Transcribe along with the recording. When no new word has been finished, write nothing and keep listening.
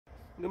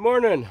Good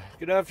morning,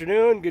 good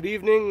afternoon, good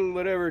evening,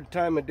 whatever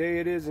time of day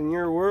it is in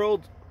your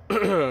world.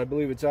 I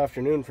believe it's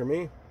afternoon for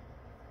me.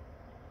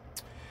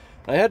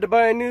 I had to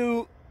buy a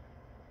new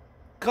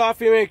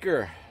coffee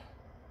maker.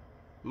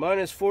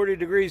 Minus 40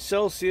 degrees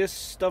Celsius,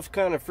 stuff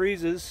kind of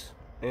freezes.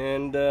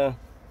 And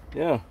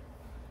yeah,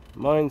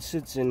 mine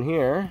sits in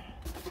here,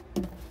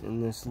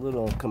 in this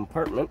little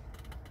compartment.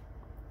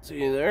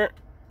 See there?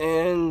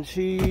 And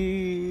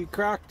she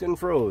cracked and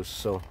froze,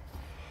 so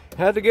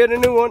had to get a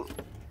new one.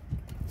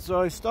 So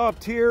I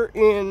stopped here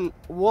in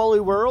Wally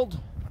World.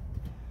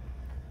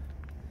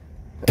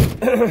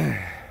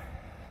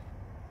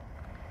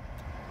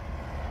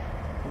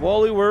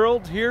 Wally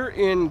World here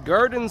in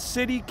Garden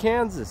City,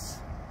 Kansas.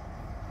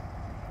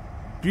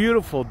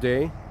 Beautiful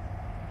day.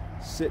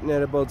 Sitting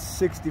at about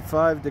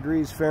 65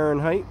 degrees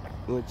Fahrenheit,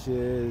 which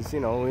is, you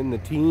know, in the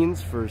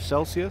teens for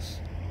Celsius.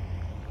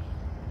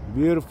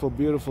 Beautiful,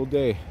 beautiful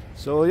day.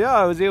 So yeah,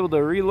 I was able to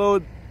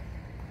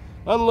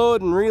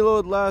unload and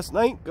reload last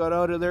night. Got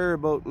out of there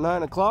about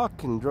 9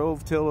 o'clock and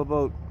drove till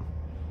about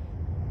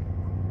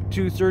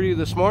 2:30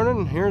 this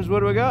morning. Here's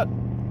what we got.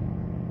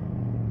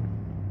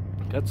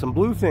 Got some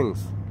blue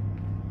things.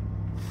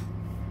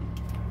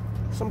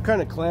 Some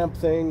kind of clamp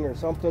thing or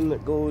something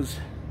that goes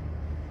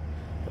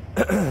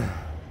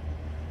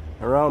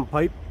around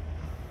pipe.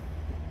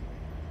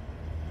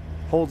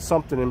 Holds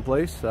something in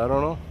place, I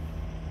don't know.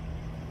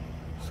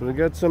 So we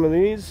got some of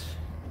these.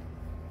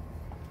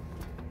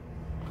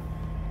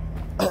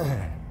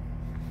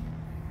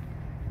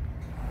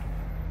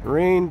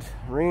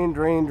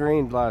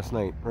 Rained last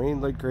night.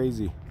 Rained like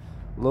crazy.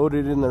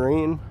 Loaded in the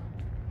rain.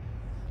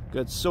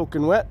 Got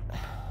soaking wet.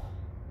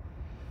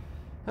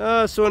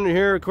 So under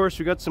here, of course,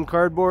 we got some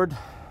cardboard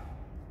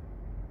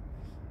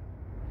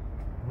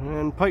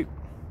and pipe.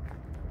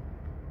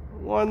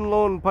 One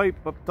lone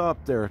pipe up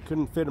top there.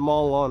 Couldn't fit them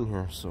all on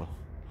here, so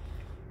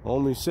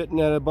only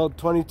sitting at about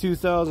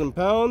 22,000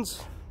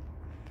 pounds.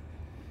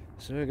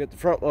 So I got the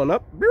front one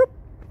up. Boop.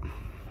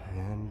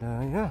 And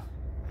yeah,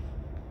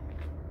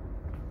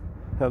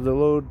 have the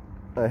load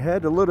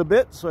ahead a little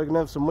bit so I can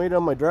have some weight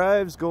on my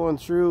drives going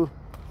through,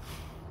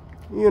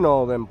 you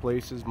know, them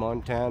places,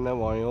 Montana,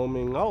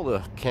 Wyoming, all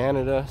the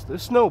Canada, the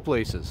snow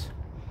places.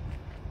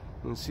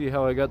 You can see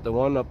how I got the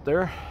one up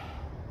there.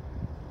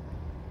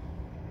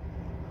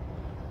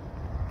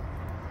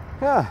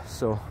 Yeah,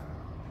 so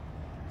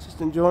just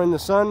enjoying the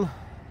sun.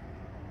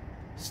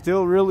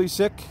 Still really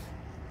sick.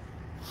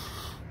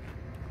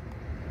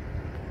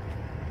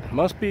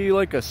 Must be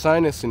like a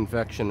sinus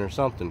infection or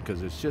something,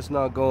 because it's just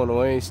not going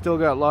away. Still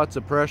got lots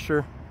of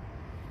pressure.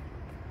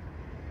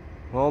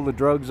 All the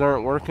drugs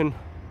aren't working.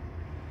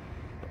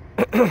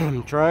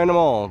 I'm trying them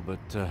all, but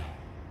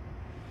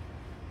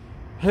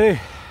hey,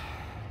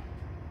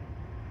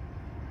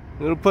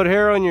 it'll put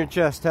hair on your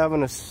chest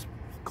having a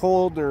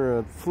cold or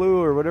a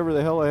flu or whatever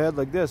the hell I had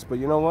like this. But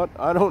you know what?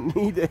 I don't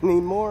need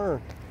any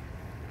more.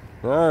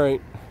 All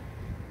right.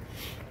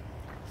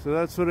 So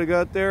that's what I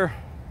got there.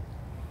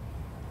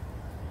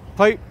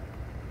 Pipe,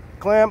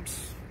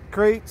 clamps,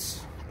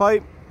 crates,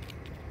 pipe,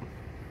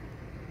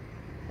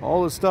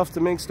 all the stuff that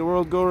makes the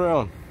world go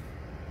around.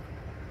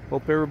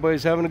 Hope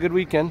everybody's having a good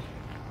weekend.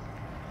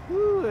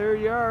 Woo, there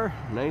you are,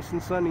 nice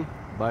and sunny.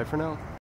 Bye for now.